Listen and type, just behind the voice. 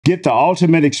Get the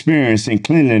ultimate experience in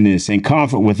cleanliness and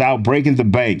comfort without breaking the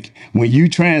bank when you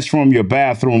transform your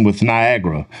bathroom with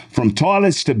Niagara. From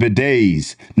toilets to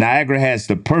bidets, Niagara has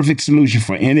the perfect solution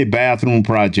for any bathroom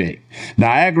project.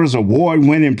 Niagara's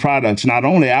award-winning products not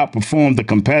only outperform the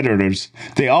competitors,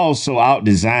 they also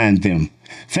outdesign them.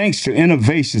 Thanks to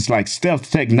innovations like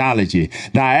stealth technology,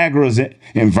 Niagara's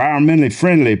environmentally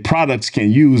friendly products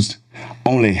can use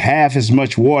only half as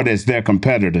much water as their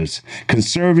competitors,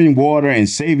 conserving water and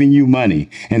saving you money.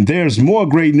 And there's more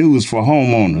great news for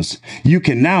homeowners. You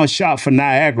can now shop for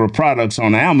Niagara products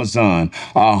on Amazon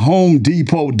or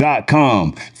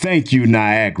HomeDepot.com. Thank you,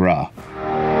 Niagara.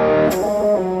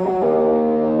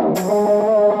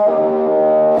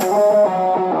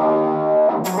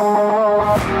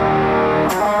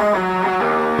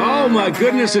 My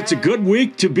goodness, it's a good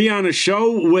week to be on a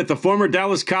show with a former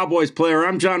Dallas Cowboys player.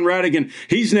 I'm John Radigan.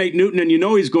 He's Nate Newton, and you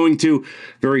know he's going to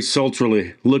very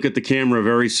sultrily look at the camera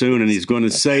very soon, and he's going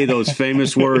to say those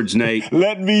famous words, Nate.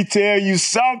 Let me tell you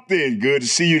something. Good to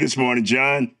see you this morning,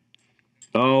 John.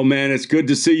 Oh, man, it's good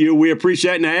to see you. We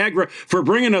appreciate Niagara for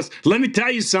bringing us. Let me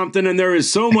tell you something, and there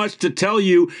is so much to tell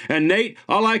you. And, Nate,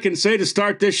 all I can say to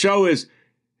start this show is,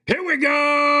 here we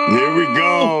go! Here we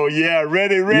go. Yeah,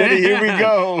 ready. Here we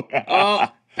go.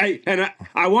 Hey, and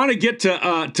I want to get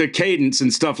to cadence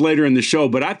and stuff later in the show,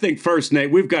 but I think first, Nate,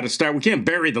 we've got to start. We can't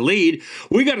bury the lead.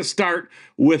 We got to start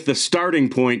with the starting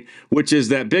point, which is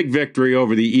that big victory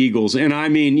over the Eagles. And I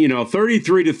mean,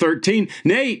 33-13.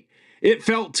 Nate, it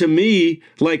felt to me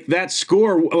like that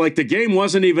score, like the game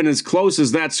wasn't even as close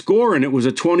as that score, and it was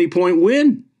a 20-point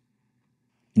win.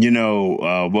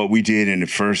 What we did in the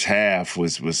first half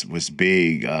was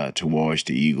big towards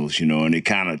the Eagles, and it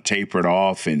kind of tapered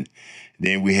off. And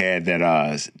then we had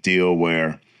that deal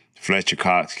where Fletcher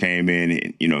Cox came in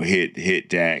and, hit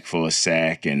Dak for a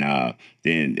sack. And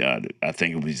then I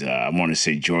think it was, I want to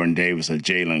say Jordan Davis or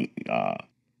Jalen.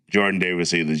 Jordan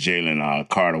Davis, either Jalen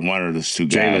Carter, one of those two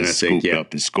guys scooped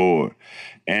up and scored.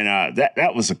 And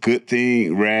that was a good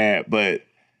thing, Rad, but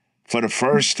for the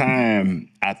first time,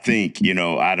 I think,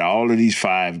 out of all of these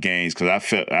 5 games, because I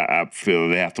feel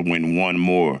they have to win one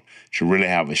more to really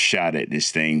have a shot at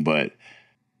this thing. But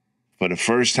for the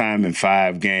first time in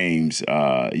 5 games,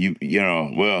 I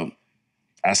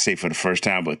say for the first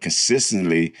time, but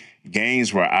consistently,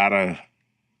 games were out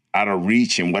of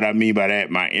reach. And what I mean by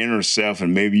that, my inner self,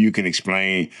 and maybe you can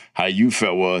explain how you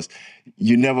felt, was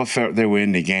you never felt they were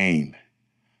in the game.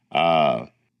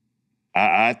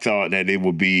 I thought that it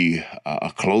would be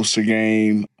a closer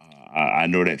game. I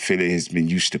know that Philly has been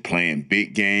used to playing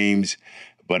big games,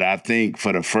 but I think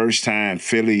for the first time,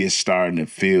 Philly is starting to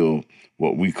feel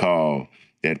what we call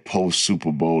that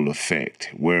post-Super Bowl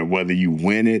effect, where whether you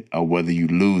win it or whether you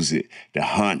lose it, the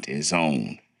hunt is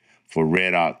on for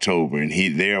Red October, and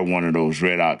they're one of those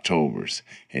Red Octobers,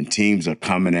 and teams are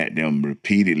coming at them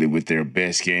repeatedly with their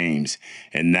best games.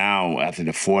 And now, after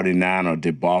the 49er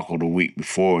debacle the week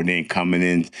before, and then coming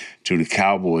in to the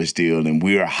Cowboys deal, and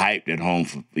we are hyped at home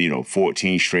for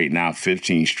 14 straight, now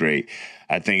 15 straight.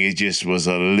 I think it just was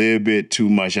a little bit too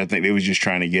much. I think they were just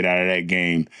trying to get out of that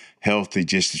game healthy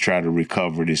just to try to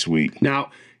recover this week.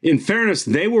 Now, in fairness,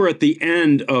 they were at the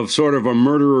end of sort of a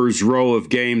murderer's row of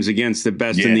games against the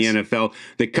best in the NFL.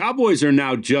 The Cowboys are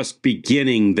now just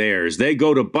beginning theirs. They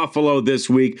go to Buffalo this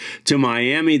week, to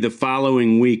Miami the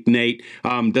following week, Nate.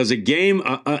 Does a game,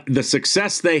 the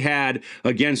success they had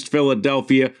against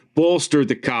Philadelphia, bolster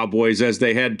the Cowboys as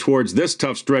they head towards this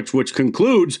tough stretch, which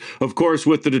concludes, of course,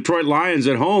 with the Detroit Lions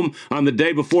at home on the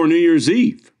day before New Year's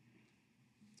Eve?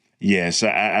 Yes,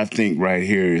 I think right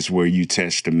here is where you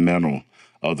test the mental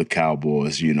of the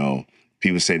Cowboys.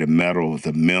 People say the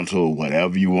mental,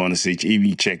 whatever you want to see.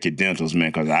 Even check your dentals,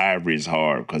 man, because ivory is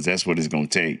hard, because that's what it's going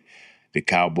to take the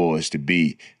Cowboys to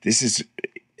be. This is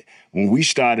when we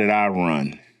started our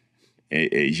run.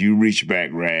 As you reach back,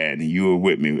 Rad, and you were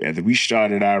with me, as we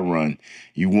started our run,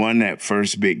 you won that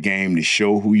first big game to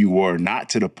show who you were, not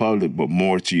to the public, but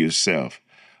more to yourself.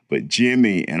 But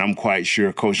Jimmy, and I'm quite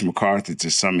sure Coach McCarthy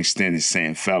to some extent, is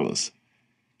saying, fellas,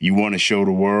 you want to show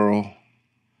the world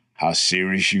how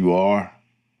serious you are?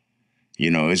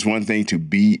 It's one thing to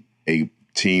beat a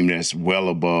team that's well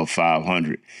above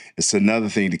 500. It's another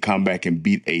thing to come back and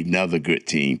beat another good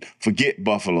team. Forget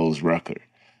Buffalo's record.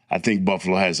 I think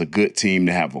Buffalo has a good team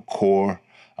to have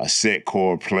a set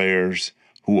core players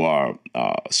who are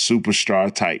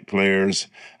superstar-type players.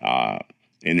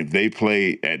 And if they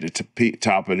play at the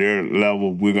top of their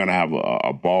level, we're going to have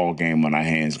a ball game on our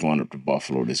hands going up to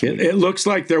Buffalo this week. It looks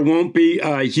like there won't be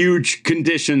huge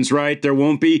conditions, right? There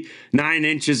won't be 9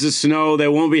 inches of snow. They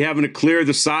won't be having to clear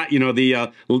the side,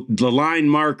 the line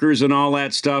markers and all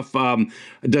that stuff.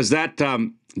 Does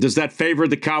that favor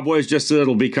the Cowboys just so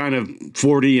it'll be kind of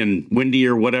 40 and windy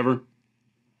or whatever?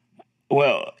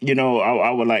 Well, I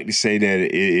would like to say that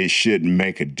it shouldn't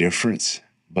make a difference.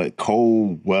 But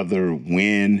cold weather,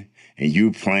 wind, and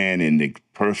you playing in the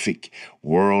perfect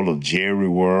world of Jerry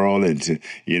World, and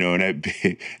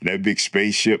that big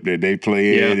spaceship that they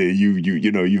play in, and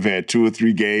you've had 2 or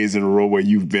 3 games in a row where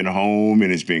you've been home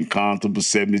and it's been comfortable,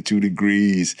 72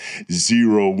 degrees,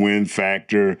 0 wind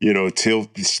factor.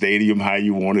 Tilt the stadium how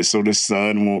you want it so the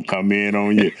sun won't come in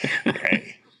on you.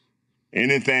 Hey,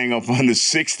 anything up under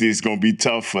 60 is going to be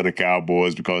tough for the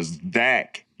Cowboys because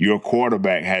Dak, your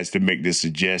quarterback, has to make this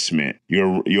adjustment.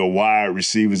 Your wide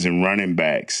receivers and running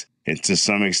backs, and to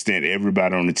some extent,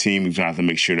 everybody on the team is going to have to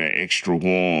make sure they're extra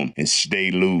warm and stay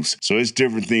loose. So it's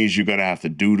different things you're going to have to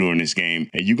do during this game.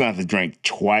 And you're going to have to drink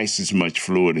twice as much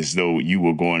fluid as though you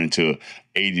were going into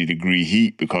 80-degree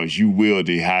heat because you will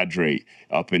dehydrate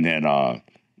up in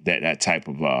that type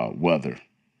of weather.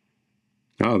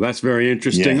 Oh, that's very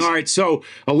interesting. Yes. All right, so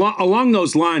along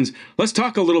those lines, let's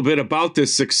talk a little bit about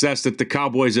this success that the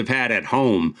Cowboys have had at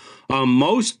home.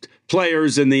 Most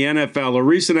players in the NFL, a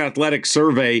recent athletic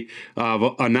survey,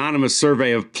 anonymous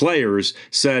survey of players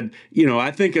said, I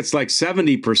think it's like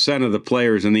 70% of the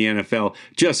players in the NFL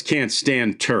just can't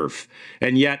stand turf.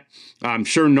 And yet, I'm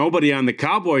sure nobody on the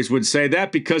Cowboys would say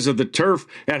that because of the turf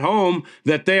at home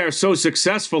that they are so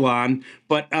successful on.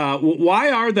 But why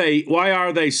are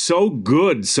they so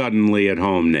good suddenly at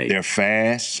home, Nate? They're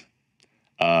fast.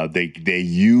 They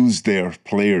use their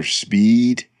player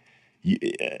speed.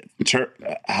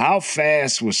 How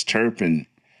fast was Turpin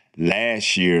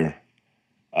last year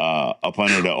up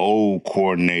under the old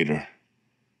coordinator?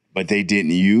 But they didn't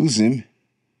use him.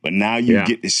 But now you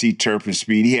get to see Turpin's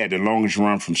speed. He had the longest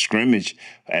run from scrimmage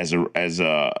as and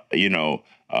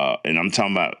I'm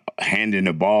talking about handing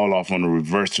the ball off on the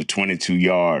reverse for 22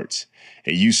 yards.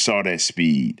 And you saw that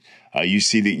speed.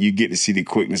 You get to see the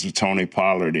quickness of Tony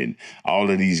Pollard and all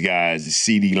of these guys, the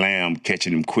CeeDee Lamb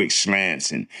catching them quick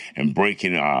slants and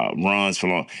breaking runs for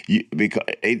long. Because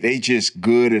they just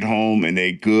good at home and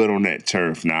they good on that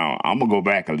turf. Now, I'm going to go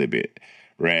back a little bit,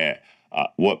 Rad.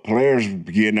 What players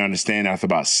begin to understand after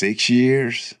about 6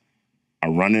 years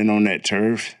of running on that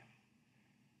turf,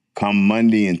 come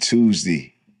Monday and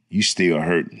Tuesday, you still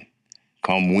hurting.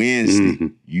 Come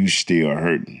Wednesday, you still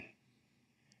hurting.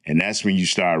 And that's when you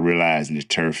start realizing the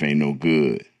turf ain't no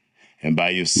good. And by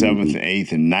your 7th and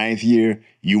 8th and 9th year,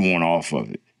 you want off of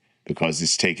it because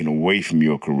it's taken away from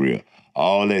your career.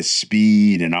 All that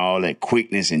speed and all that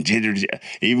quickness and jitter.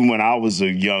 Even when I was a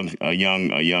young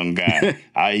guy,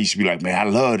 I used to be like, man, I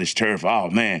love this turf. Oh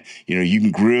man, you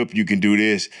can grip, you can do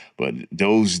this. But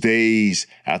those days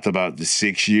after about the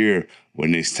 6th year,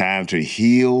 when it's time to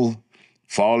heal,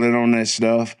 falling on that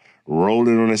stuff,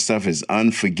 rolling on that stuff is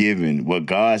unforgiving. What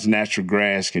God's natural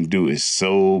grass can do is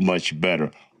so much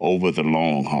better over the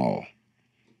long haul.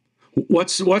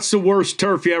 What's the worst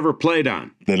turf you ever played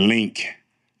on? The Link.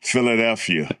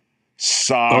 Philadelphia.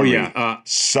 Sorry. Oh, yeah.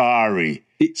 Sorry.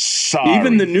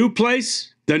 Even the new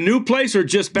place? The new place or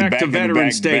just back to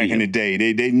Veterans Stadium? Back in the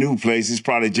day. They new place is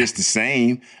probably just the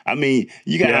same. I mean,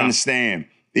 you got to understand,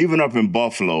 even up in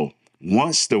Buffalo,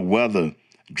 once the weather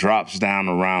drops down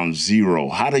around 0,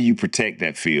 how do you protect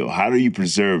that field? How do you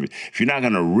preserve it? If you're not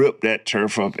going to rip that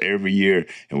turf up every year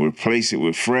and replace it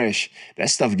with fresh, that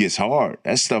stuff gets hard.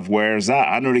 That stuff wears out.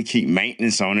 I know they keep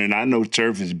maintenance on it, and I know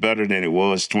turf is better than it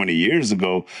was 20 years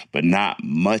ago, but not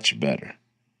much better.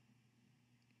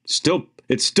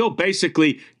 It's still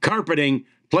basically carpeting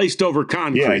placed over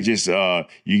concrete. Yeah, just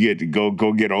you get to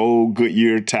go get old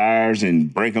Goodyear tires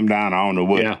and break them down. I don't know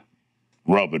what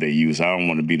rubber they use. I don't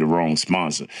want to be the wrong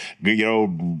sponsor. Get your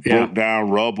old broke down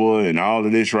rubber and all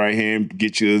of this right here.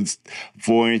 Get you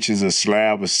 4 inches of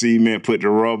slab of cement, put the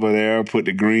rubber there, put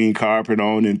the green carpet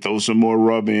on and throw some more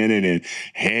rubber in it. And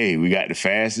hey, we got the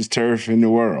fastest turf in the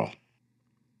world.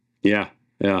 Yeah.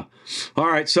 All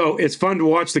right. So it's fun to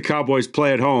watch the Cowboys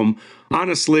play at home.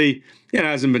 Honestly, it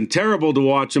hasn't been terrible to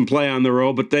watch them play on the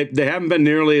road, but they haven't been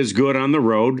nearly as good on the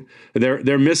road.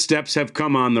 Their missteps have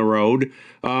come on the road.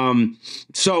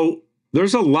 So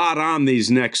there's a lot on these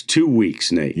next 2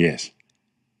 weeks, Nate. Yes.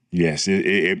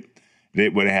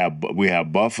 We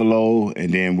have Buffalo,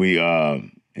 and then we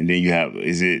And then you have, I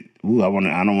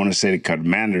don't want to say the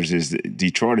Commanders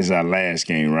Detroit is our last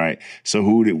game, right? So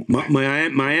who did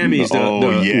Miami's the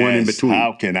one in between.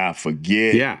 How can I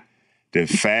forget? Yeah. The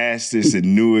fastest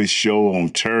and newest show on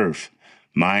turf,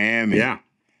 Miami. Yeah.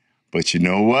 But you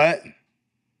know what?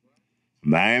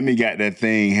 Miami got that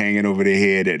thing hanging over their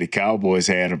head that the Cowboys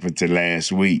had up until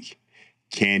last week.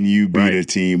 Can you beat a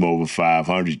team over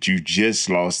 500? You just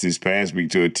lost this past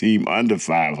week to a team under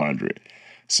 500.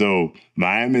 So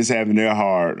Miami's having their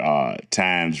hard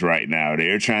times right now.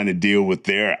 They're trying to deal with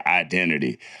their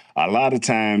identity. A lot of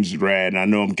times, Rad, and I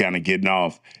know I'm kind of getting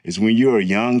off, is when you're a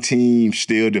young team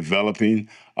still developing,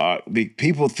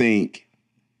 people think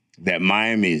that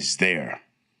Miami is there,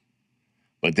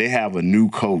 but they have a new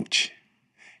coach,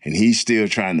 and he's still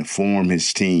trying to form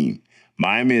his team.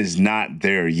 Miami is not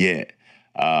there yet.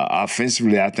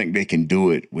 Offensively, I think they can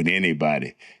do it with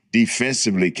anybody.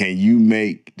 Defensively, can you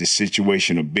make the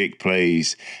situation of big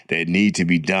plays that need to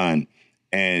be done?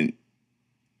 And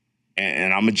I'm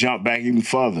going to jump back even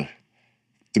further.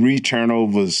 3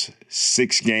 turnovers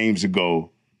 6 games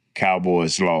ago,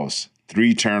 Cowboys lost.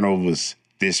 3 turnovers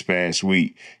this past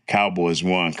week, Cowboys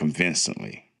won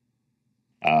convincingly.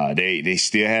 They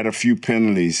still had a few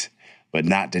penalties, but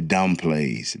not the dumb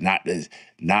plays, not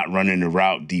running the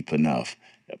route deep enough,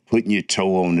 putting your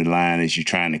toe on the line as you're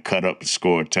trying to cut up to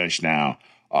score a touchdown,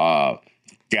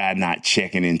 guy not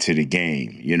checking into the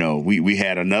game. You know, we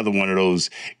had another one of those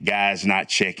guys not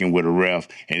checking with a ref,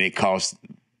 and it cost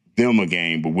them a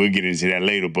game, but we'll get into that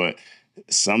later. But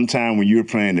sometime when you're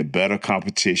playing a better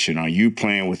competition, or you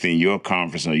playing within your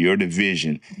conference or your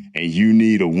division, and you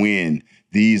need a win,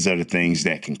 these are the things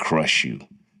that can crush you.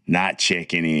 Not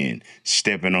checking in,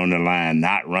 stepping on the line,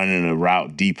 not running the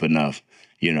route deep enough,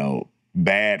 you know,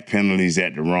 bad penalties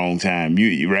at the wrong time.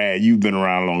 Rad, you've been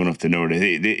around long enough to know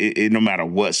that no matter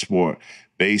what sport,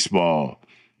 baseball,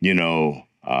 you know,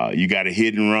 you got a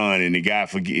hit and run, and the guy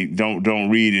don't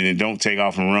read it and don't take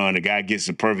off and run. The guy gets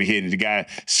a perfect hit, and the guy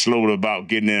slowed about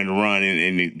getting in the run,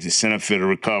 and the center fielder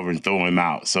recover and throw him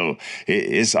out. So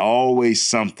it's always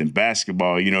something.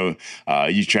 Basketball, you know,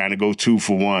 you're trying to go 2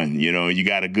 for 1. You know, you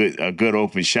got a good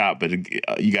open shot, but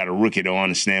you got a rookie to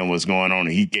understand what's going on,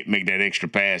 and he make that extra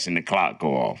pass, and the clock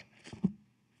go off.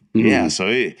 Mm-hmm. Yeah, so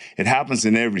it happens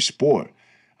in every sport.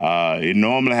 It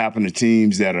normally happens to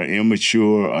teams that are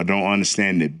immature or don't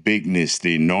understand the bigness,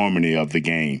 the enormity of the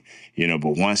game. You know,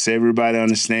 but once everybody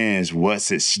understands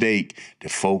what's at stake, the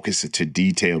focus to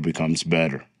detail becomes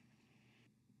better.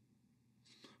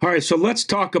 All right, so let's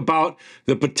talk about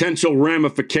the potential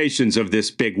ramifications of this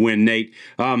big win, Nate.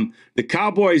 The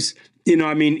Cowboys, you know,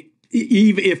 I mean,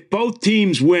 if both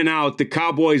teams win out, the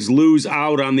Cowboys lose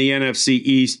out on the NFC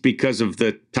East because of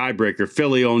the tiebreaker.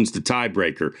 Philly owns the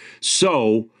tiebreaker.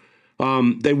 So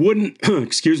they wouldn't,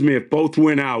 excuse me, if both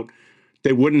win out,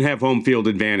 they wouldn't have home field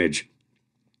advantage.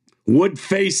 Would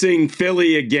facing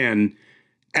Philly again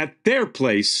at their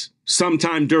place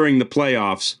sometime during the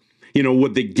playoffs, you know,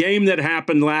 would the game that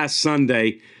happened last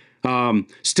Sunday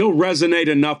still resonate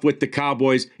enough with the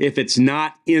Cowboys if it's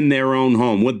not in their own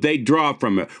home? Would they draw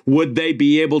from it? Would they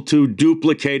be able to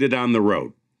duplicate it on the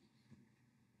road?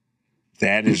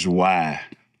 That is why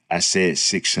I said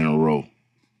 6 in a row.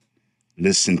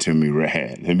 Listen to me,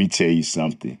 Rad. Let me tell you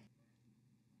something.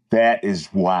 That is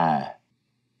why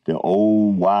the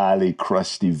old, wily,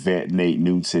 crusty vet Nate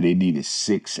Newton said they needed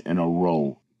 6 in a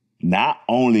row. Not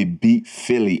only beat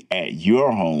Philly at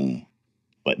your home,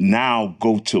 but now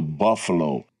go to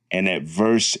Buffalo, an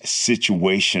adverse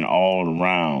situation all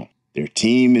around. Their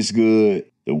team is good.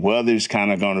 The weather's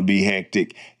kind of going to be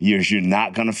hectic. You're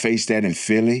not going to face that in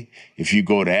Philly if you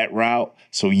go that route.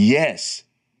 So, yes,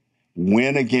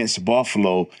 win against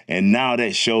Buffalo, and now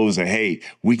that shows that, hey,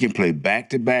 we can play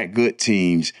back-to-back good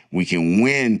teams. We can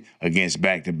win against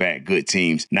back-to-back good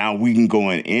teams. Now we can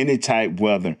go in any type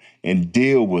weather and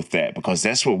deal with that, because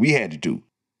that's what we had to do.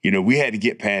 You know, we had to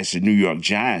get past the New York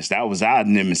Giants. That was our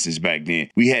nemesis back then.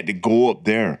 We had to go up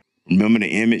there. Remember the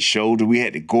Emmett shoulder? We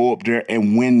had to go up there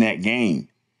and win that game.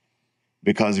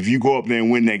 Because if you go up there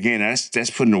and win that game, that's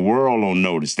putting the world on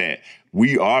notice that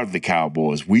we are the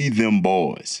Cowboys. We them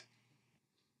boys.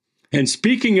 And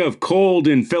speaking of cold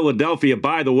in Philadelphia,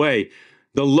 by the way,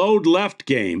 the load left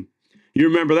game, you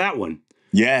remember that one?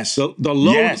 Yes. The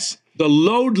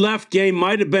load left game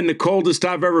might have been the coldest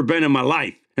I've ever been in my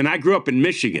life. And I grew up in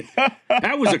Michigan.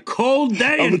 That was a cold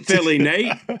day in Philly,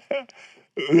 Nate.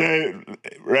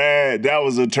 Rad, that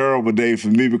was a terrible day for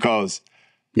me, because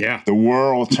the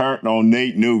world turned on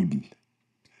Nate Newton.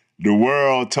 The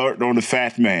world turned on the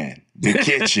fat man, the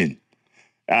kitchen.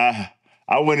 I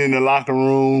went in the locker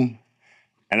room,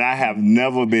 and I have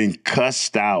never been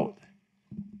cussed out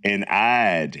and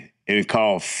eyed and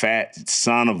called fat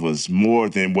son of us more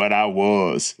than what I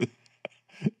was.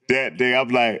 That day, I'm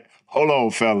like, hold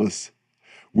on, fellas.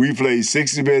 We played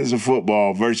 60 minutes of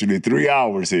football, virtually 3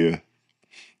 hours here.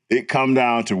 It come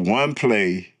down to one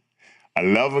play,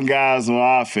 11 guys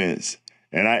on offense,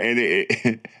 and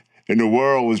and the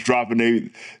world was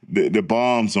dropping the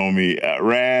bombs on me.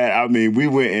 Rad, I mean, we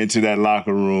went into that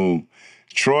locker room.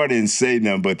 Troy didn't say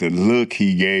nothing, but the look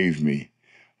he gave me.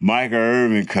 Michael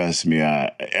Irvin cussed me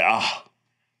out.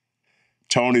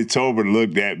 Tony Tolbert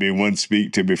looked at me and wouldn't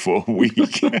speak to me for a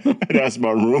week. That's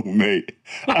my roommate.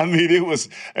 I mean, it was,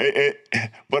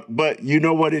 but you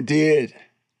know what it did?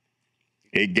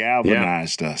 It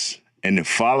galvanized us. And the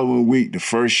following week, the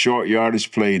first short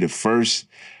yardage play, the first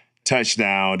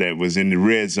touchdown that was in the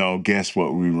red zone, guess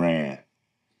what we ran?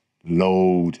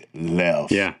 Load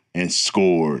left and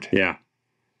scored. Yeah.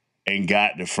 And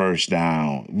got the first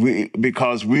down.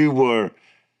 Because we were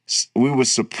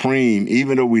supreme.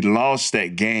 Even though we lost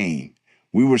that game,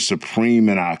 we were supreme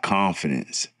in our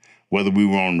confidence. Whether we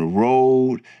were on the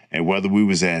road and whether we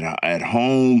was at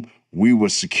home, we were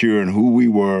secure in who we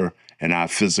were and our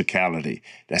physicality.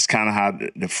 That's kind of how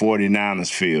the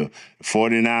 49ers feel. The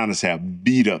 49ers have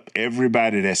beat up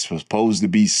everybody that's supposed to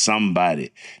be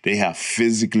somebody. They have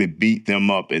physically beat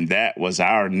them up, and that was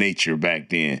our nature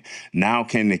back then. Now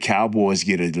can the Cowboys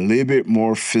get a little bit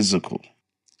more physical?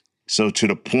 So to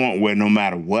the point where no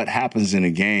matter what happens in a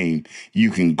game,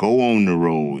 you can go on the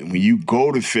road. And when you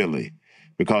go to Philly,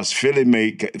 because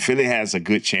Philly has a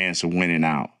good chance of winning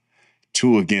out.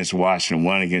 2 against Washington,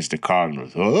 1 against the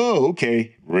Cardinals. Oh,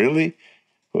 okay. Really?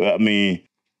 Well, I mean,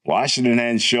 Washington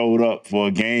hadn't showed up for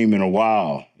a game in a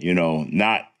while,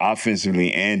 not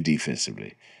offensively and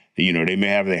defensively. They may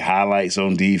have their highlights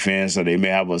on defense or they may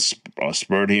have a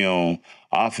spurt here on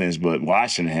offense, but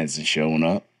Washington hasn't shown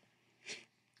up.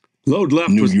 Load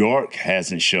left. New York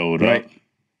hasn't showed up.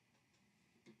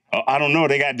 I don't know.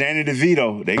 They got Danny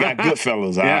DeVito. They got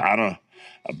Goodfellas. Yeah. I don't.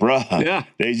 Bruh,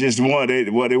 they just won. They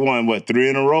won 3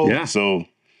 in a row. Yeah. So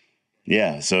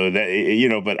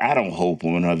that but I don't hope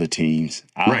on other teams.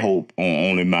 I hope on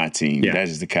only my team. Yeah. That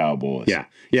is the Cowboys.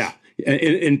 Yeah.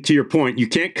 And to your point, you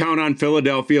can't count on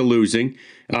Philadelphia losing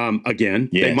again.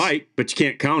 Yes. They might, but you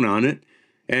can't count on it,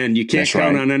 and you can't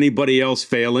count on anybody else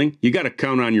failing. You got to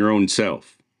count on your own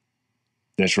self.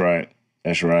 That's right.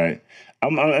 Let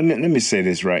me say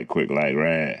this right quick,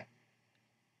 Rad.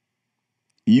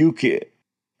 You could.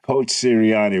 Coach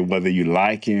Sirianni, whether you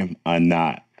like him or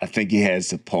not, I think he has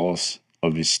the pulse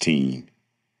of his team.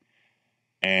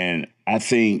 And I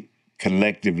think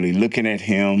collectively, looking at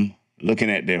him,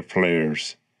 looking at their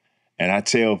players, and I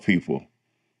tell people,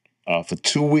 for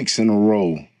 2 weeks in a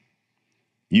row,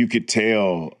 you could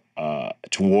tell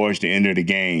towards the end of the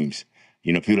games,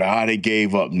 people are like, they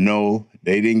gave up. No,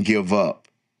 they didn't give up.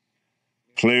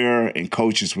 Player and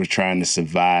coaches were trying to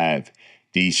survive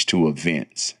these 2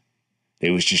 events. They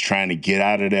was just trying to get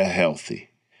out of there healthy.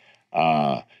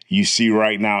 You see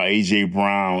right now, A.J.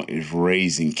 Brown is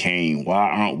raising Cain. Why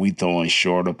aren't we throwing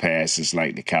shorter passes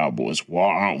like the Cowboys?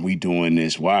 Why aren't we doing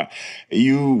this? Why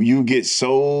you get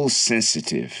so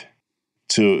sensitive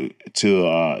to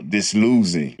this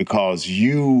losing because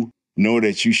you know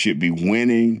that you should be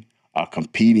winning or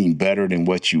competing better than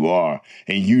what you are.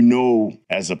 And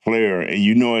as a player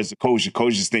and as a coach, the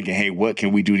coach is thinking, hey, what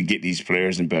can we do to get these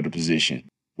players in better position?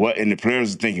 And the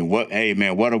players are thinking, what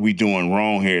are we doing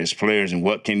wrong here as players, and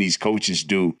what can these coaches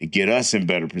do to get us in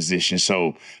better position?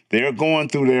 So they're going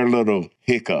through their little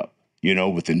hiccup,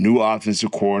 with the new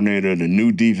offensive coordinator, the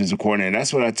new defensive coordinator.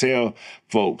 That's what I tell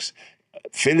folks.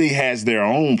 Philly has their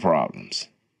own problems,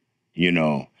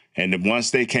 and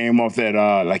once they came off that,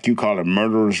 like you call it,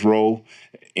 murderer's row,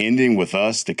 ending with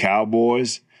us, the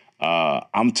Cowboys,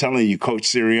 I'm telling you, Coach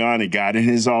Sirianni got in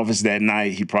his office that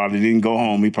night. He probably didn't go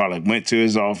home. He probably went to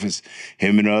his office,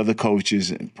 him and the other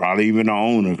coaches, and probably even the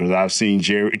owner, because I've seen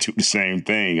Jerry do the same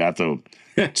thing after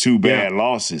 2 bad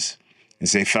losses, and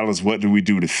say, fellas, what do we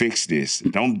do to fix this?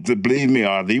 Don't believe me.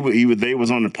 They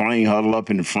was on the plane huddled up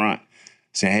in the front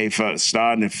saying, hey, fellas,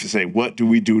 starting to say, what do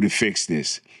we do to fix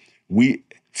this?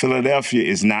 Philadelphia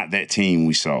is not that team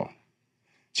we saw.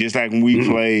 Just like when we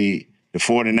played the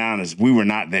 49ers, we were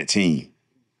not that team.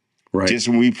 Right. Just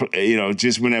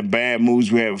when that bad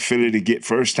moves we had with Philly to get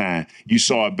first time, you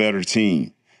saw a better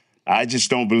team. I just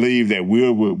don't believe that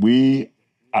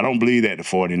I don't believe that the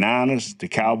 49ers, the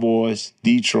Cowboys,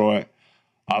 Detroit,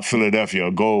 or Philadelphia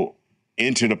will go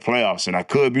into the playoffs. And I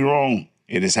could be wrong.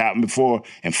 It has happened before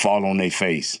and fall on their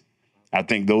face. I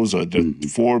think those are the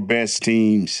 4 best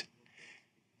teams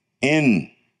in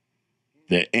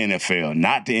the NFL,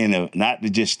 not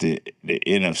just the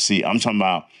NFC. I'm talking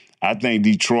about, I think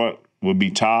Detroit will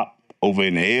be top over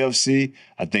in the AFC.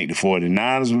 I think the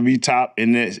 49ers will be top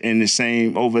in the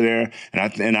same over there.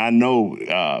 And I know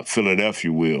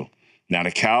Philadelphia will. Now,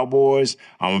 the Cowboys,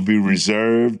 I'm going to be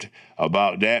reserved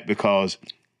about that because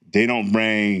they don't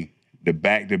bring the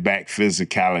back-to-back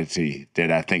physicality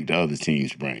that I think the other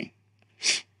teams bring.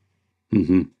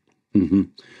 Mm-hmm. Mm-hmm.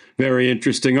 Very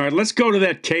interesting. All right, let's go to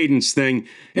that cadence thing.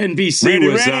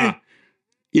 NBC was ready?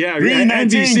 Green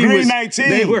 19, NBC Green was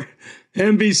 19.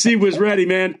 NBC was ready,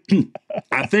 man.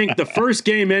 I think the first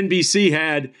game NBC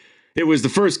had, it was the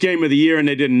first game of the year and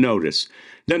they didn't notice.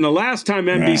 Then the last time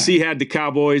NBC had the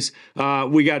Cowboys,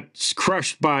 we got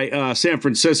crushed by San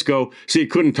Francisco, so you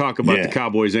couldn't talk about the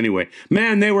Cowboys anyway.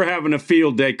 Man, they were having a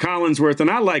field day. Collinsworth, and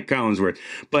I like Collinsworth,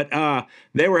 but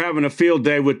they were having a field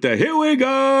day with the "Here we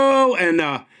go," and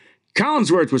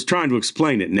Collinsworth was trying to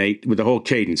explain it, Nate, with the whole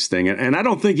cadence thing, and I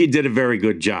don't think he did a very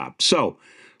good job. So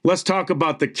let's talk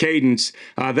about the cadence.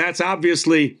 That's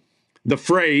obviously the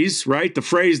phrase, right? The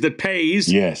phrase that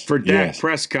pays for Dak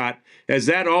Prescott. Is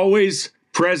that always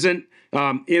present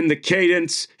in the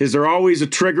cadence? Is there always a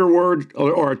trigger word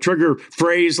or a trigger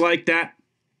phrase like that?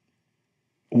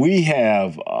 We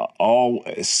have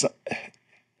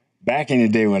back in the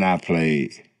day when I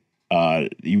played,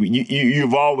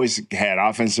 you've always had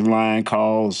offensive line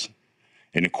calls,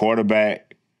 and the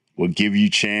quarterback will give you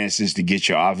chances to get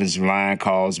your offensive line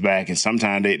calls back. And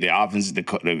sometimes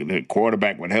the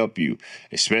quarterback would help you,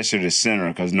 especially the center,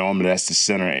 because normally that's the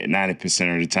center at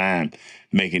 90% of the time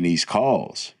making these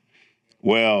calls.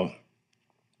 Well,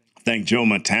 I think Joe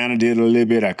Montana did a little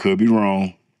bit. I could be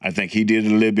wrong. I think he did a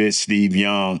little bit. Steve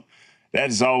Young. That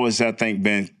has always, I think,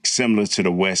 been similar to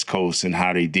the West Coast and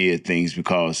how they did things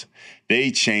because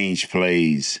they changed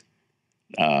plays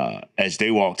as they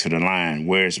walked to the line.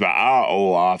 Whereas by our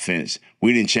old offense,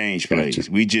 we didn't change plays. Gotcha.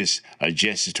 We just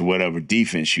adjusted to whatever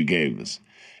defense you gave us.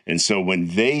 And so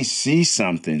when they see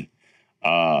something,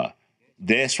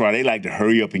 that's why they like to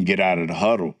hurry up and get out of the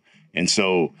huddle. And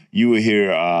so you will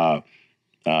hear,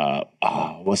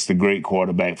 what's the great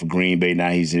quarterback for Green Bay? Now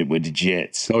he's with the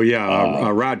Jets. Oh, yeah,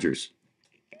 Rodgers.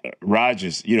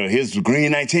 Rodgers, his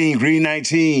green 19, green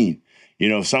 19.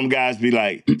 Some guys be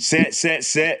like, set, set,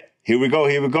 set. Here we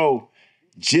go.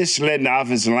 Just letting the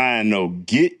offensive line know,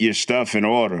 get your stuff in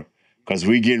order because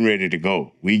we getting ready to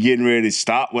go. We getting ready to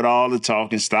stop with all the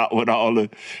talking, stop with all the,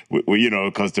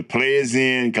 because the play is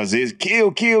in, because it's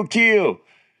kill, kill, kill.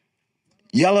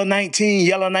 Yellow 19,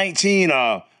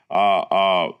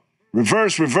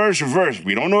 reverse, reverse, reverse.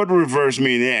 We don't know what the reverse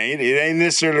means. It ain't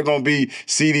necessarily going to be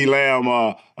CeeDee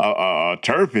Lamb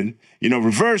Turpin.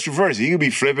 Reverse, reverse. He could be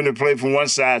flipping the play from one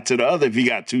side to the other if he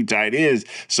got two tight ends.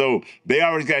 So they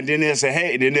always got, then they'll say,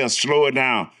 hey, then they'll slow it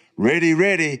down. Ready,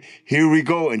 ready, here we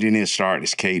go. And then they'll start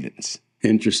his cadence.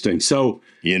 Interesting. So,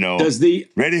 does the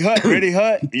ready hut,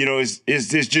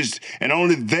 it's just, and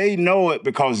only they know it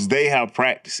because they have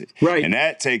practiced it. Right. And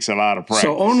that takes a lot of practice.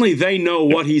 So only they know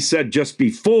what he said just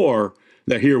before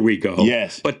the here we go.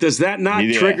 Yes. But does that not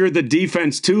trigger the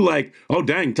defense too? Like, oh,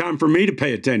 dang, time for me to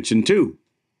pay attention too.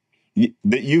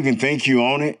 You can think you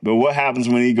own it, but what happens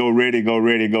when he go,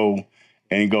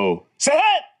 and go, set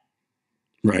it?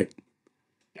 Right.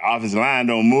 Offensive line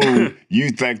don't move. You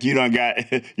think you done got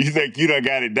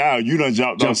it down. You done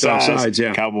jumped off sides.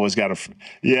 Yeah. Cowboys got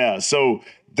So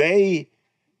now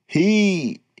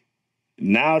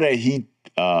that he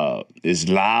is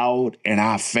loud, and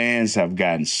our fans have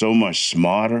gotten so much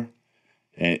smarter,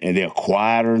 and they're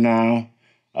quieter now.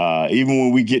 Even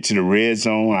when we get to the red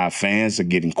zone, our fans are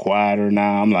getting quieter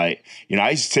now. I'm like, I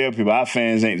used to tell people our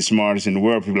fans ain't the smartest in the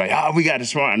world. People are like, we got the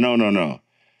smart. No.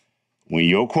 When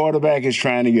your quarterback is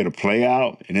trying to get a play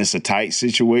out and it's a tight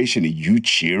situation and you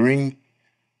cheering,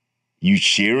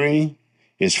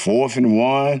 it's 4th and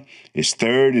 1, it's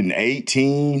 3rd and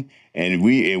 18, and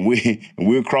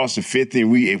we're across the 50,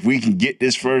 and if we can get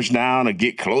this first down or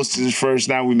get close to this first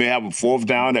down, we may have a 4th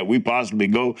down that we possibly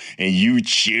go, and you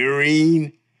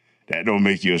cheering. That don't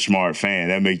make you a smart fan.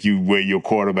 That make you where your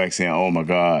quarterback saying, oh, my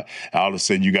God, all of a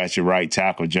sudden you got your right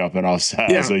tackle jumping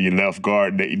offside or your left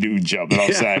guard that you do jumping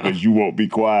offside because you won't be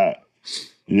quiet.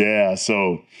 Yeah,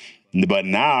 so, but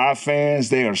now our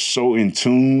fans, they are so in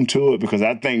tune to it because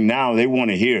I think now they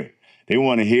want to hear. They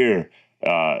want to hear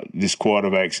this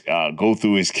quarterback go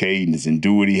through his cadence and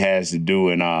do what he has to do.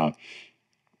 And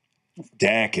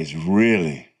Dak is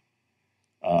really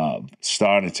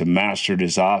starting to master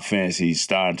this offense. He's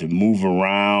starting to move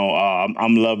around.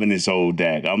 I'm loving this old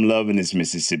Dak. I'm loving this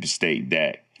Mississippi State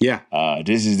Dak. Yeah.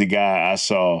 This is the guy I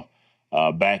saw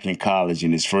back in college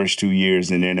in his first 2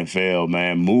 years in the NFL,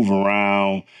 man. Move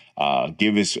around,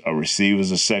 give his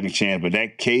receivers a second chance. But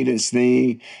that cadence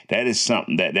thing, that is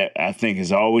something that I think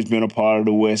has always been a part of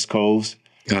the West Coast.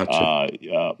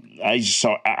 Gotcha. I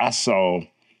saw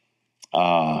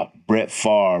Brett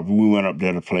Favre. We went up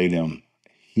there to play them.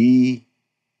 He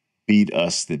beat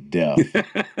us to death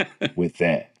with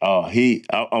that.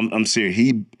 I'm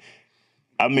serious.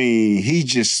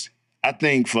 I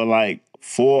think for like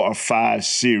 4 or 5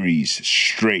 series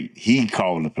straight, he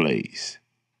called the plays.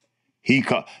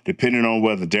 Depending on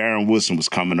whether Darren Woodson was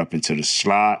coming up into the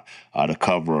slot, to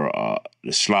cover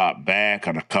the slot back,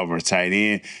 or to cover a tight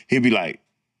end, he'd be like,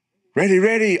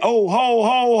 ready, oh,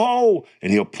 ho,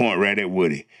 and he'll point right at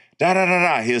Woody.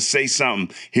 Da. He'll say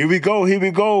something. Here we go.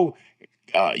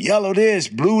 Yellow this,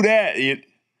 blue that,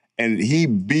 and he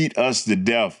beat us to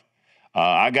death.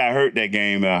 I got hurt that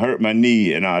game. I hurt my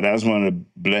knee, and that was one of the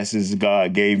blessings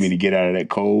God gave me to get out of that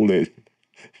cold and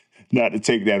not to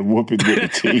take that whooping with the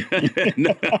team.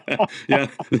 Yeah,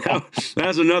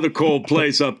 that's another cold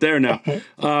place up there now.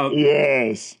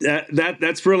 Yes.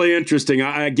 That's really interesting.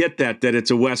 I get that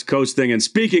it's a West Coast thing. And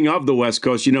speaking of the West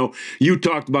Coast, you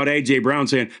talked about A.J. Brown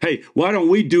saying, hey, why don't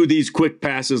we do these quick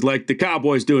passes like the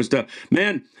Cowboys do and stuff?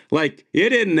 Man, like,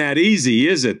 it isn't that easy,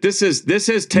 is it? This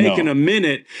has taken a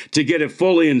minute to get it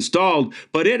fully installed,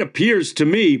 but it appears to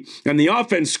me, and the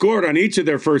offense scored on each of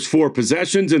their first 4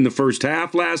 possessions in the first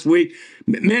half last week.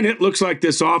 Man, it looks like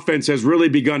this offense has really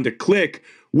begun to click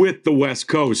with the West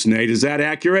Coast, Nate. Is that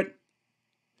accurate?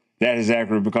 That is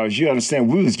accurate, because you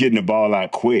understand we was getting the ball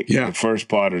out quick the first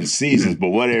part of the season. But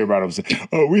what everybody was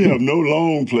saying, we have no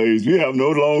long plays. We have no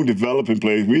long developing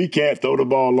plays. We can't throw the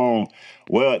ball long.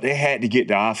 Well, they had to get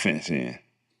the offense in.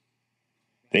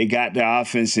 They got the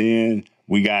offense in.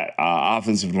 We got our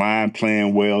offensive line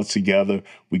playing well together.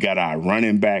 We got our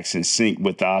running backs in sync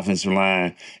with the offensive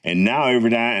line. And now every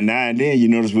now and then, you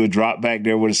notice we'll drop back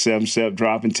there with a 7-step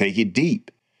drop and take it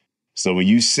deep. So when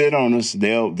you sit on us,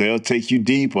 they'll take you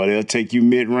deep, or they'll take you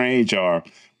mid-range, or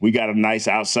we got a nice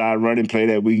outside running play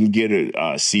that we can get a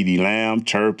CeeDee Lamb,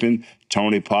 Turpin,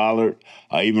 Tony Pollard,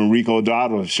 even Rico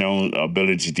Dotto have shown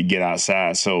ability to get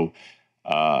outside. So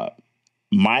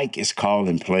Mike is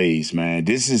calling plays, man.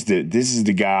 This is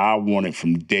the guy I wanted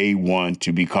from day one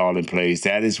to be calling plays.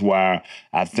 That is why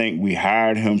I think we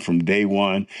hired him from day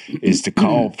one, is to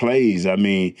call plays. I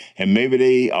mean, and maybe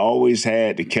they always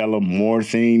had the Kellen Moore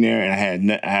thing there,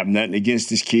 and I have nothing against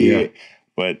this kid. Yeah.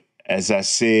 But as I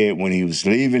said, when he was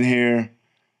leaving here,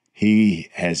 he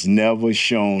has never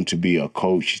shown to be a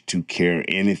coach to care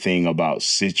anything about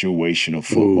situational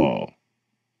football. Ooh.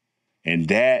 And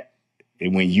that,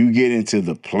 and when you get into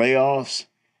the playoffs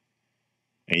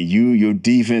and your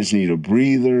defense need a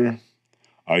breather,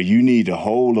 or you need to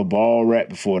hold the ball right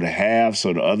before the half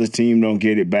so the other team don't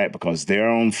get it back because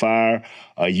they're on fire,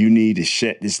 or you need to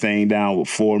shut this thing down with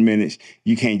 4 minutes,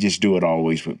 you can't just do it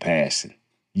always with passing.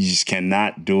 You just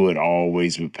cannot do it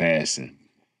always with passing.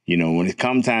 When it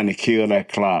comes time to kill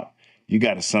that clock, you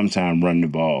got to sometime run the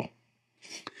ball.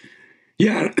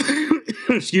 Yeah.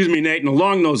 Excuse me, Nate. And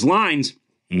along those lines,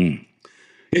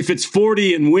 if it's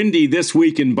 40 and windy this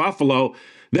week in Buffalo,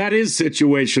 that is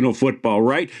situational football,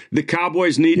 right? The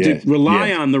Cowboys need to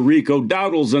rely on the Rico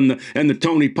Dowdles and the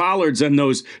Tony Pollards and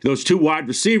those 2 wide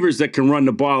receivers that can run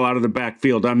the ball out of the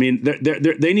backfield. I mean,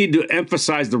 they need to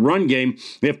emphasize the run game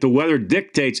if the weather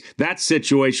dictates. That's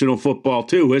situational football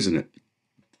too, isn't it?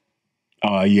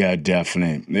 Yeah,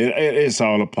 definitely. It's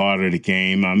all a part of the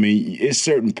game. I mean, it's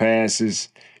certain passes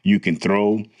you can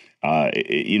throw.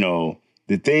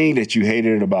 The thing that you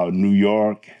hated about New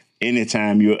York,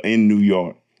 anytime you're in New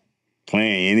York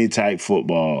playing any type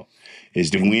football,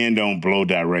 is the wind don't blow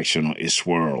directional. It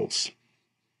swirls.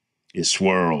 It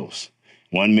swirls.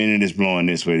 1 minute it's blowing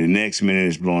this way. The next minute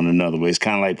it's blowing another way. It's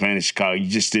kind of like playing in Chicago. You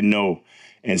just didn't know.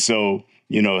 And so,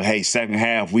 hey, second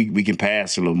half, we can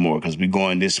pass a little more because we're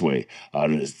going this way.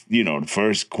 The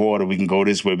first quarter, we can go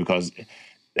this way, because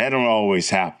that don't always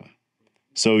happen.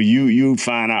 So you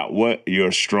find out what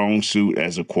your strong suit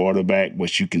as a quarterback,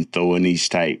 what you can throw in these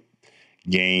type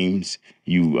games.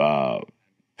 You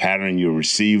pattern your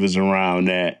receivers around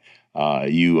that.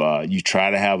 You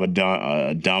try to have a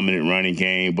dominant running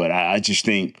game, but I just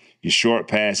think your short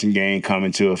passing game come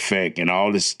into effect, and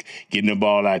all this getting the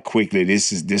ball out quickly.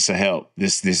 This will help.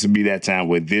 This will be that time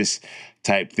where this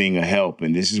type thing will help,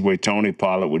 and this is where Tony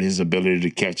Pollard, with his ability to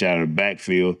catch out of the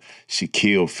backfield, should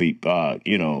kill people.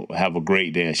 Have a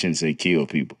great day. I shouldn't say kill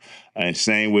people. And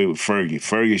same way with Fergie.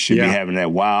 Fergie should be having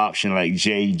that wild option like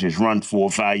Jay, just run 4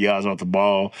 or 5 yards off the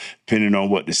ball, depending on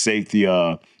what the safety,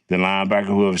 the linebacker,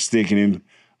 whoever's sticking him,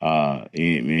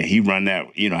 And he run that,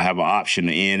 have an option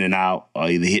to in and out or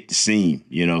either hit the seam,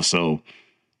 So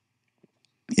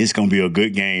it's going to be a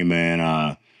good game,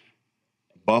 man.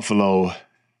 Buffalo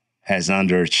has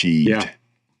underachieved. Yeah.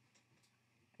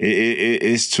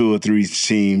 It's 2 or 3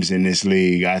 teams in this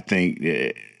league. I think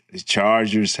the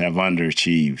Chargers have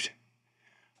underachieved.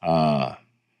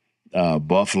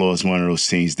 Buffalo is one of those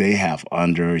teams. They have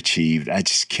underachieved. I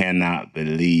just cannot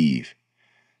believe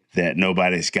that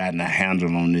nobody's gotten a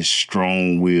handle on this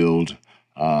strong-willed,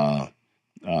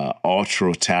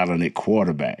 ultra-talented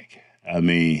quarterback. I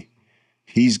mean,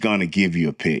 he's going to give you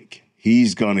a pick.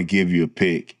 He's going to give you a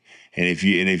pick. And if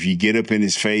you get up in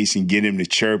his face and get him to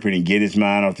chirping and get his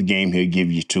mind off the game, he'll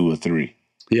give you 2 or 3.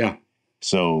 Yeah.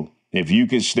 So if you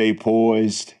can stay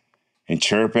poised and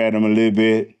chirp at him a little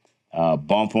bit,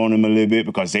 bump on him a little bit,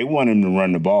 because they want him to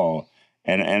run the ball.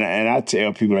 And I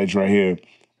tell people that's right here,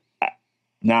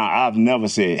 now, I've never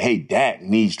said, hey, Dak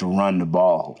needs to run the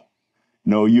ball.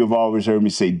 No, you've always heard me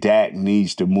say Dak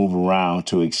needs to move around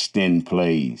to extend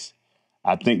plays.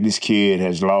 I think this kid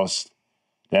has lost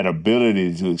that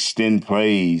ability to extend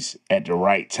plays at the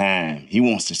right time. He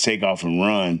wants to take off and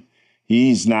run.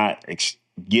 He's not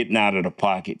getting out of the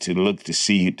pocket to look to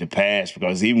see the pass,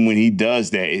 because even when he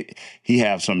does that, he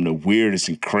has some of the weirdest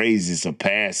and craziest of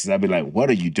passes. I'd be like,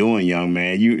 what are you doing, young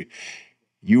man?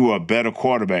 You are a better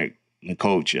quarterback. The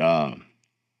coach,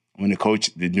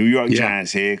 the New York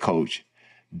Giants head coach,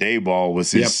 Dayball was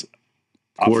his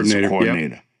offensive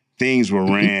coordinator. Yep. Things were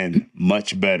ran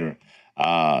much better.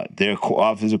 Their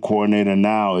offensive coordinator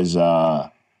now is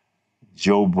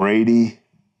Joe Brady.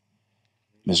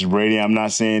 Mr. Brady, I'm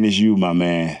not saying it's you, my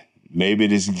man. Maybe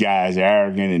this guy's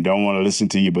arrogant and don't want to listen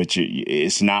to you, but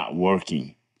it's not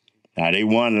working. Now, they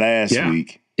won last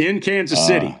week. In Kansas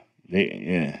City.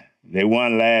 They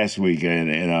won last week,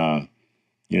 and I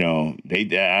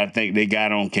think they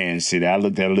got on Kansas City. I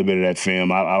looked at a little bit of that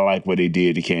film. I like what they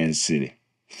did to Kansas City.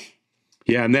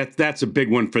 Yeah, and that's a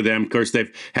big one for them. Of course,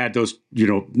 they've had those,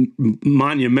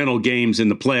 monumental games in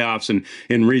the playoffs and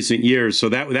in recent years. So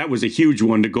that was a huge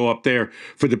one to go up there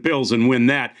for the Bills and win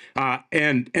that.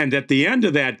 And at the end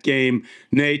of that game,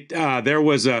 Nate, there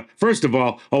was first of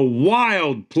all, a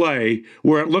wild play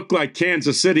where it looked like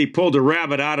Kansas City pulled a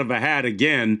rabbit out of a hat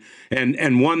again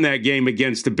and won that game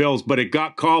against the Bills. But it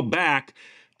got called back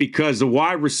because the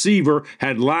wide receiver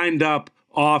had lined up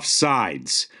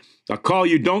offsides. A call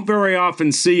you don't very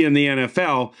often see in the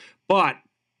NFL, but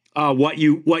what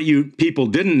you people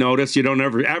didn't notice, you don't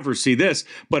ever see this,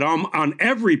 but on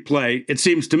every play, it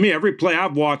seems to me, every play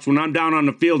I've watched when I'm down on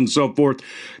the field and so forth,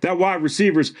 that wide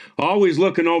receiver's always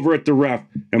looking over at the ref.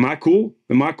 Am I cool?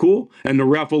 Am I cool? And the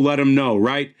ref will let him know,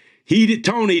 right?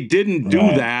 Tony didn't do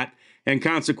that, and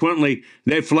consequently,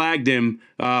 they flagged him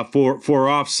for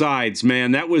offsides.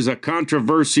 Man, that was a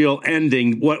controversial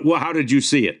ending. How did you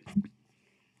see it?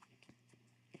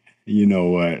 You know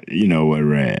what,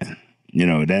 Rad?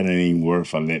 That ain't even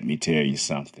worth let me tell you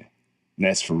something.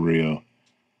 That's for real.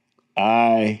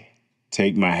 I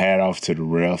take my hat off to the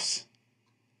refs.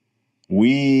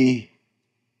 We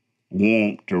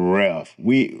want the ref.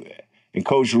 And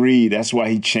Coach Reed, that's why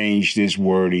he changed his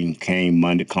wording come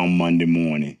Monday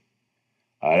morning.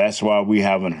 That's why we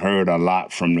haven't heard a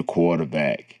lot from the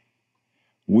quarterback.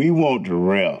 We want the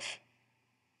ref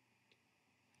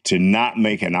to not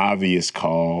make an obvious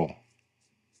call.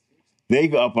 They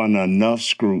go up under enough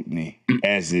scrutiny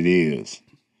as it is.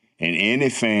 And any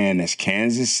fan that's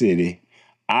Kansas City,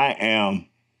 I am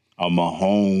a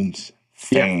Mahomes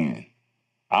fan. Yeah.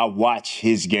 I watch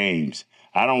his games.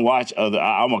 I don't watch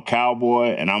I'm a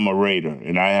Cowboy and I'm a Raider,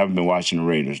 and I haven't been watching the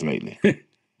Raiders lately.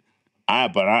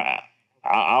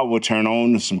 I will turn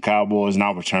on some Cowboys and I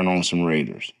will turn on some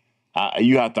Raiders.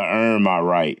 You have to earn my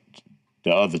right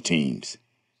to other teams.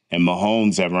 And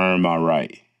Mahomes have earned my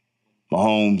right.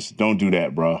 Mahomes, don't do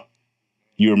that, bro.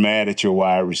 You're mad at your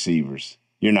wide receivers.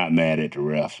 You're not mad at the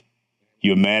ref.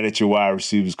 You're mad at your wide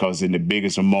receivers because in the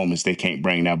biggest of moments, they can't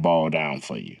bring that ball down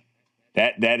for you.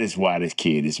 That is why this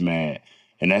kid is mad.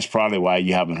 And that's probably why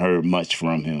you haven't heard much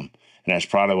from him. And that's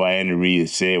probably why Andy Reid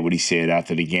said what he said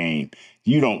after the game.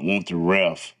 You don't want the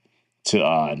ref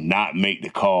to not make the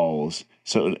calls.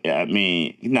 So, I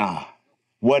mean, nah.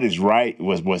 What is right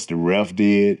was what the ref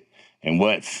did, and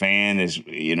what fan is,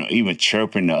 even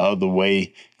chirping the other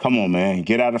way. Come on, man.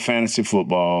 Get out of fantasy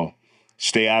football,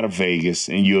 stay out of Vegas,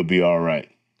 and you'll be all right.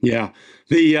 Yeah.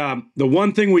 The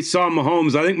one thing we saw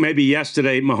Mahomes, I think maybe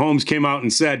yesterday, Mahomes came out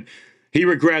and said, he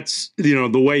regrets, the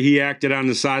way he acted on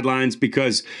the sidelines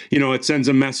because, it sends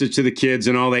a message to the kids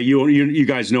and all that. You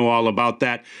guys know all about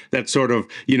that sort of,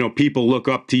 people look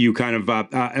up to you kind of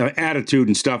attitude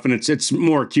and stuff. And it's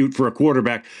more acute for a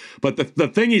quarterback. But the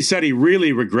thing he said he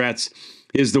really regrets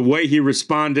is the way he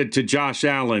responded to Josh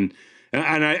Allen.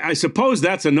 And I suppose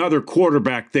that's another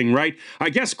quarterback thing, right? I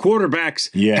guess quarterbacks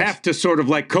have to sort of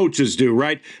like coaches do,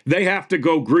 right? They have to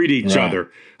go greet each other.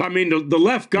 I mean, the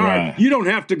left guard, you don't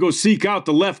have to go seek out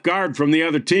the left guard from the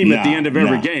other team at the end of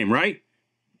every game, right?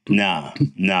 Nah.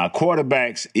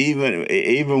 Quarterbacks,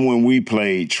 even when we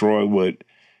played, Troy would,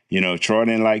 Troy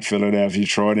didn't like Philadelphia,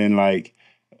 Troy didn't like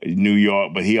New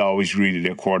York, but he always greeted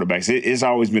their quarterbacks. It's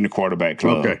always been the quarterback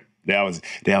club. Okay. That was,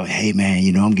 hey,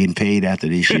 man, I'm getting paid after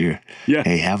this year.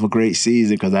 Hey, have a great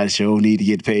season because I sure need to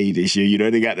get paid this year.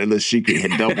 They got that little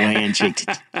secret double handshake.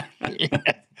 Money.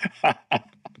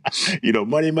 You know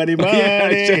what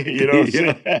I'm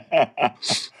saying?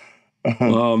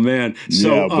 Oh, man.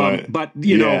 So, I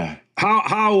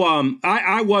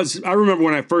remember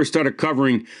when I first started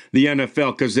covering the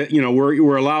NFL because,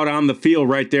 we're allowed on the field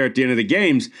right there at the end of the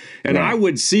games. And I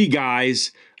would see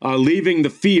guys leaving the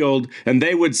field, and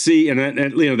they would see, and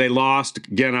they lost.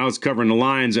 Again, I was covering the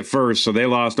Lions at first, so they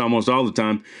lost almost all the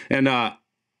time. And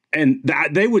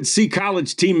they would see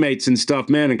college teammates and stuff,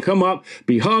 man, and come up,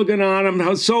 be hugging on them. I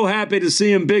was so happy to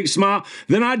see them, big smile.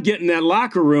 Then I'd get in that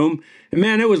locker room, and,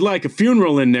 man, it was like a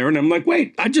funeral in there. And I'm like,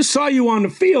 wait, I just saw you on the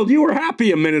field. You were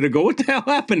happy a minute ago. What the hell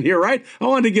happened here, right? I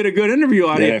wanted to get a good interview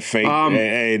out of you. That fake,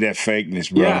 that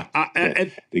fakeness, bro. Yeah,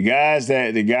 the guys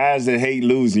that hate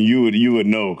losing, you would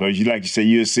know because like you say,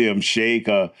 you'll see them shake,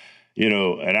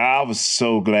 and I was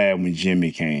so glad when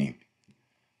Jimmy came.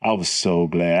 I was so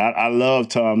glad. I love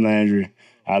Tom Landry.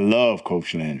 I love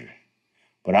Coach Landry.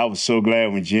 But I was so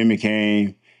glad when Jimmy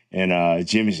came and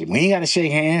Jimmy said, "We ain't got to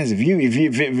shake hands. If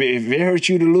it hurts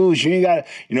you to lose, you ain't got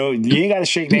to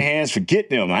shake their hands. Forget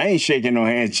them. I ain't shaking no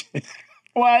hands."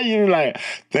 Why are you like,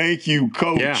 "Thank you,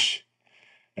 Coach"?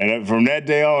 Yeah. And from that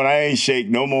day on, I ain't shake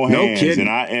no more hands. No kidding.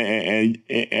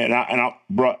 And I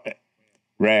brought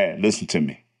Rad. Listen to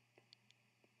me.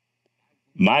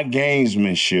 My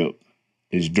gamesmanship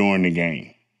is during the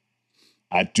game.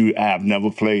 I have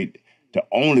never played. The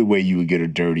only way you would get a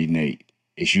dirty Nate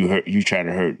is you try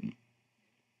to hurt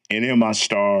any of my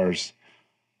stars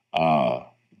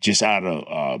just out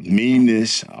of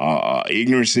meanness,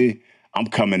 ignorancy. I'm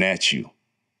coming at you.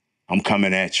 I'm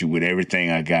coming at you with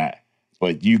everything I got.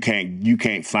 But you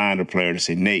can't find a player to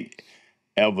say, Nate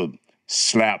ever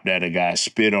slapped at a guy,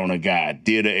 spit on a guy,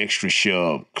 did an extra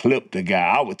shove, clipped a guy.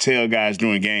 I would tell guys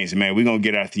during games, man, we're going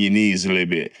to get after your knees a little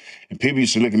bit. And people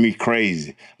used to look at me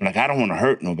crazy. I'm like, I don't want to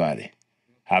hurt nobody.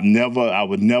 I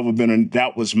would never been,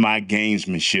 that was my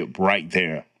gamesmanship right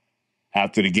there.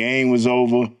 After the game was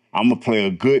over, I'm going to play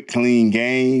a good, clean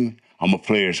game. I'm going to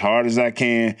play as hard as I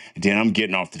can, and then I'm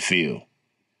getting off the field.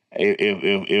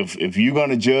 If you're going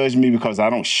to judge me because I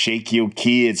don't shake your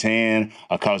kid's hand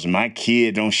or because my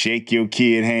kid don't shake your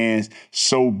kid's hands,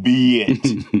 so be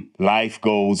it. Life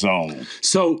goes on.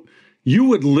 So you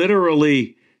would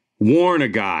literally warn a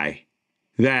guy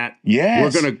that we're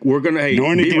gonna hey,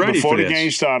 during the be game, ready before for the this.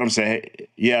 game started, I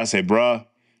say, bruh,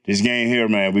 this game here,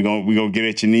 man, we're gonna get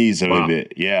at your knees a little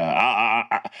bit. Yeah,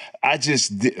 I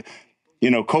just,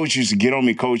 Coach used to get on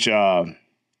me, Coach.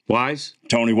 Wise?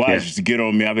 Tony Wise used to get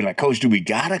on me. I'd be like, Coach, do we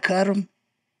gotta cut him?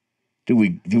 Do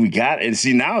we got it? And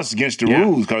see, now it's against the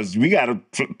rules because we got a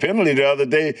penalty the other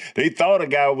day. They thought a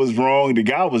guy was wrong. The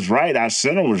guy was right. Our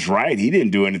center was right. He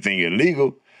didn't do anything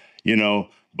illegal,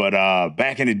 But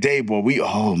back in the day, boy,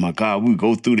 oh my God, we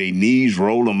go through their knees,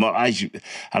 roll them up. I just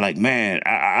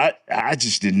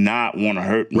did not want to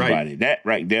hurt nobody. Right. That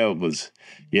right there was,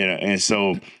 and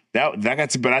so but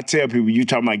I tell people, you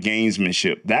talking about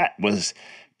gamesmanship. That was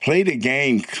play the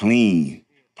game clean,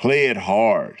 play it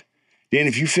hard. Then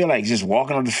if you feel like just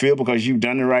walking on the field because you've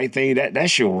done the right thing,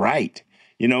 that's your right.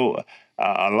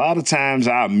 A lot of times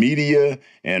our media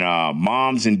and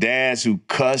moms and dads who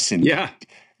cuss and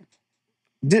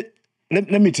let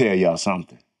me tell y'all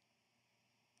something.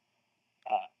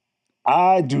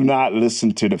 I do not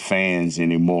listen to the fans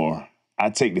anymore.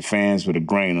 I take the fans with a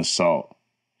grain of salt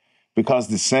because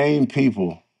the same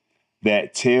people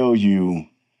that tell you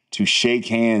to shake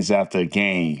hands after a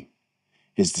game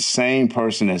is the same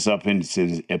person that's up in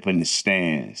the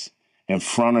stands in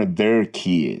front of their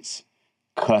kids,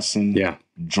 cussing,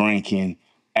 drinking,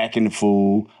 acting the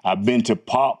fool. I've been to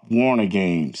Pop Warner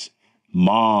games,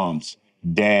 moms,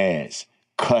 dads,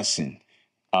 cussing,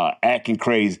 acting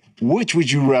crazy. Which would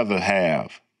you rather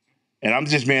have? And I'm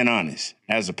just being honest,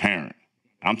 as a parent.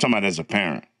 I'm talking about as a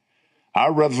parent.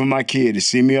 I'd rather for my kid to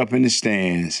see me up in the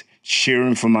stands,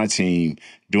 cheering for my team,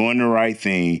 doing the right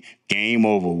thing, game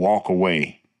over, walk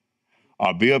away.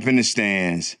 Or be up in the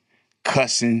stands,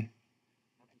 cussing,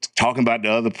 talking about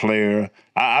the other player.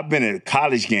 I've been at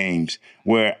college games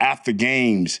where after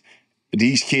games,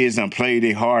 these kids done played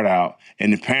their heart out,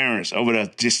 and the parents over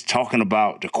there just talking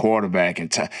about the quarterback.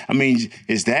 I mean,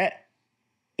 is that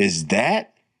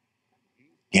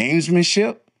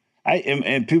gamesmanship?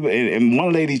 And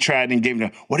one lady tried and gave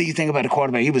me, what do you think about the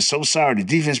quarterback? He was so sorry. The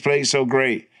defense played so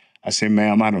great. I said,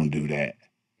 ma'am, I don't do that.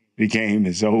 The game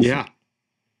is over. Yeah.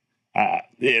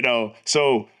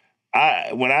 So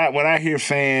when I hear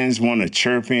fans want to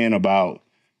chirp in about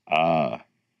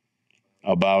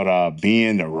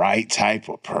being the right type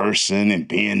of person and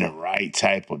being the right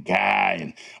type of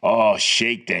guy and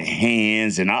shake their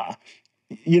hands and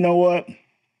you know what?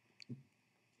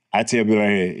 I tell people,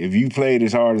 like, if you played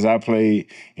as hard as I played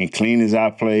and clean as I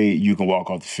played, you can walk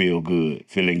off the field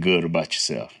feeling good about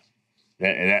yourself.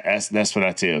 That's what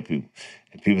I tell people.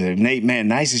 And people say, Nate, man,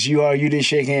 nice as you are, you didn't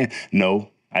shake hands.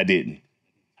 No, I didn't.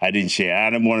 I didn't shake. I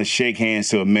didn't want to shake hands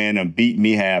to a man that beat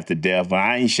me half to death. But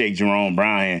I ain't shake Jerome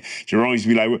Brown hand. Jerome used to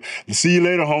be like, see you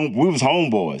later, home. We was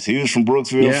homeboys. He was from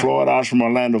Brooksville, Florida. I was from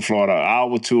Orlando, Florida, an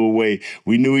hour or two away.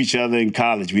 We knew each other in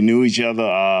college. We knew each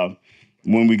other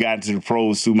when we got to the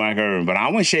pros through Mike Irvin. But I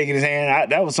wasn't shaking his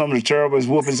hand. That was some of the terriblest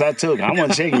whoopings I took. I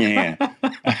wasn't shaking your hand.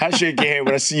 I shake your hand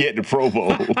when I see you at the Pro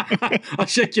Bowl. I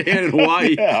shake your hand in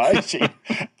Hawaii. I shake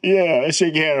your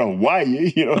hand in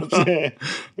Hawaii. You know what I'm saying?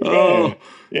 Oh.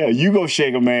 Yeah, you go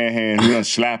shake a man's hand, he's gonna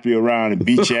slap you around and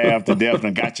beat you half to death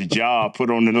and got your job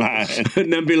put on the line.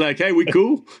 And then be like, hey, we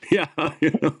cool? Yeah.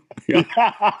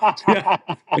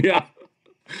 Yeah.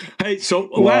 Hey, so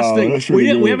last thing,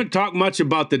 we haven't talked much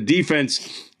about the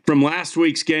defense from last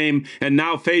week's game and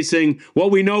now facing what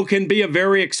we know can be a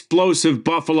very explosive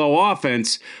Buffalo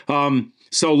offense.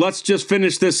 So let's just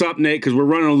finish this up, Nate, because we're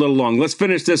running a little long. Let's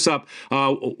finish this up.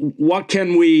 What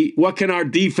can our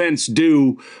defense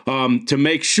do to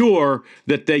make sure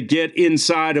that they get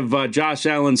inside of Josh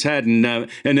Allen's head and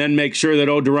then make sure that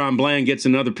Oderon Bland gets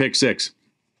another pick six?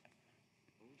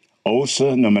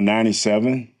 Osa, number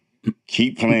 97,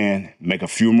 keep playing, make a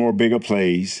few more bigger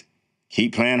plays.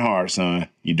 Keep playing hard, son.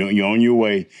 You're on your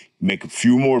way. Make a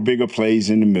few more bigger plays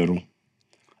in the middle.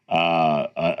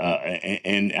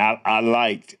 And I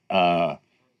liked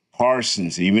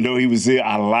Parsons, even though he was there.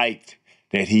 I liked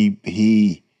that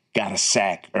he got a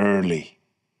sack early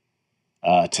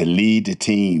to lead the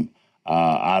team.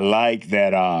 I like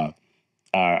that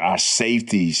our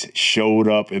safeties showed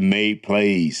up and made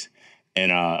plays. And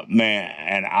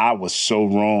and I was so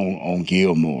wrong on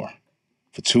Gilmore.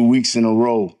 For 2 weeks in a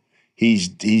row, he's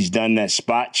done that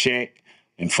spot check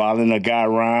and following a guy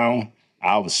around.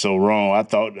 I was so wrong. I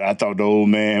thought the old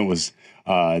man was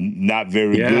not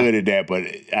very good at that. But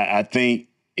I think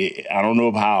I don't know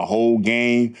about how a whole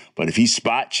game, but if he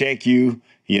spot check you,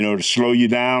 to slow you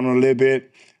down a little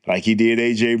bit, like he did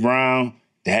A.J. Brown,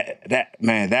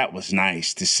 that was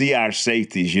nice to see our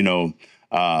safeties,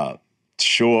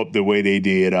 show up the way they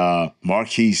did.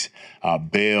 Marquise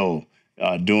Bell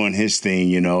doing his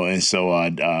thing, and so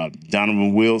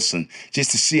Donovan Wilson,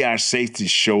 just to see our safeties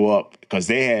show up because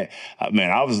they had,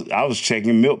 I was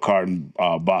checking milk carton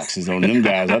boxes on them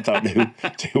guys. I thought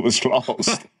they was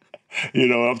lost. I'm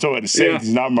talking about the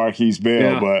safeties, not Marquise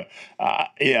Bell, but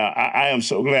I am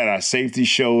so glad our safety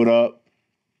showed up.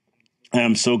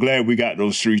 I'm so glad we got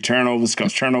those 3 turnovers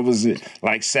because turnovers,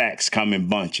 like sacks, come in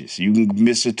bunches. You can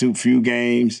miss a few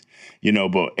games,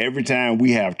 but every time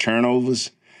we have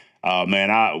turnovers,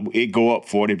 it go up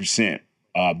 40%,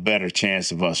 better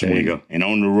chance of us winning. Go. And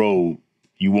on the road,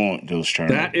 you want those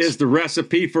turnovers. That is the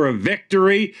recipe for a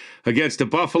victory against the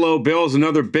Buffalo Bills.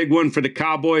 Another big one for the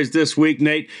Cowboys this week,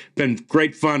 Nate. Been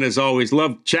great fun as always.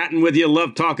 Love chatting with you.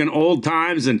 Love talking old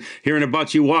times and hearing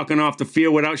about you walking off the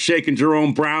field without shaking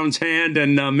Jerome Brown's hand.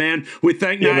 And, man, we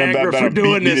thank Niagara for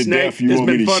doing this, Nate. It's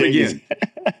been fun again.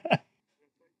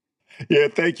 Yeah,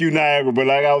 thank you, Niagara. But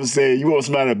like I was saying, you want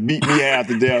somebody to beat me half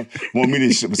to death, want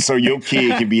me to so your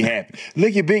kid can be happy.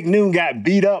 Look, your Big Noon got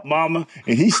beat up, mama,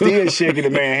 and he's still shaking the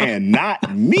man's hand.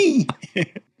 Not me.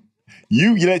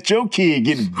 You let your kid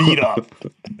get beat up.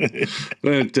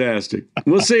 Fantastic.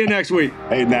 We'll see you next week.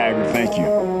 Hey, Niagara, thank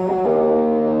you.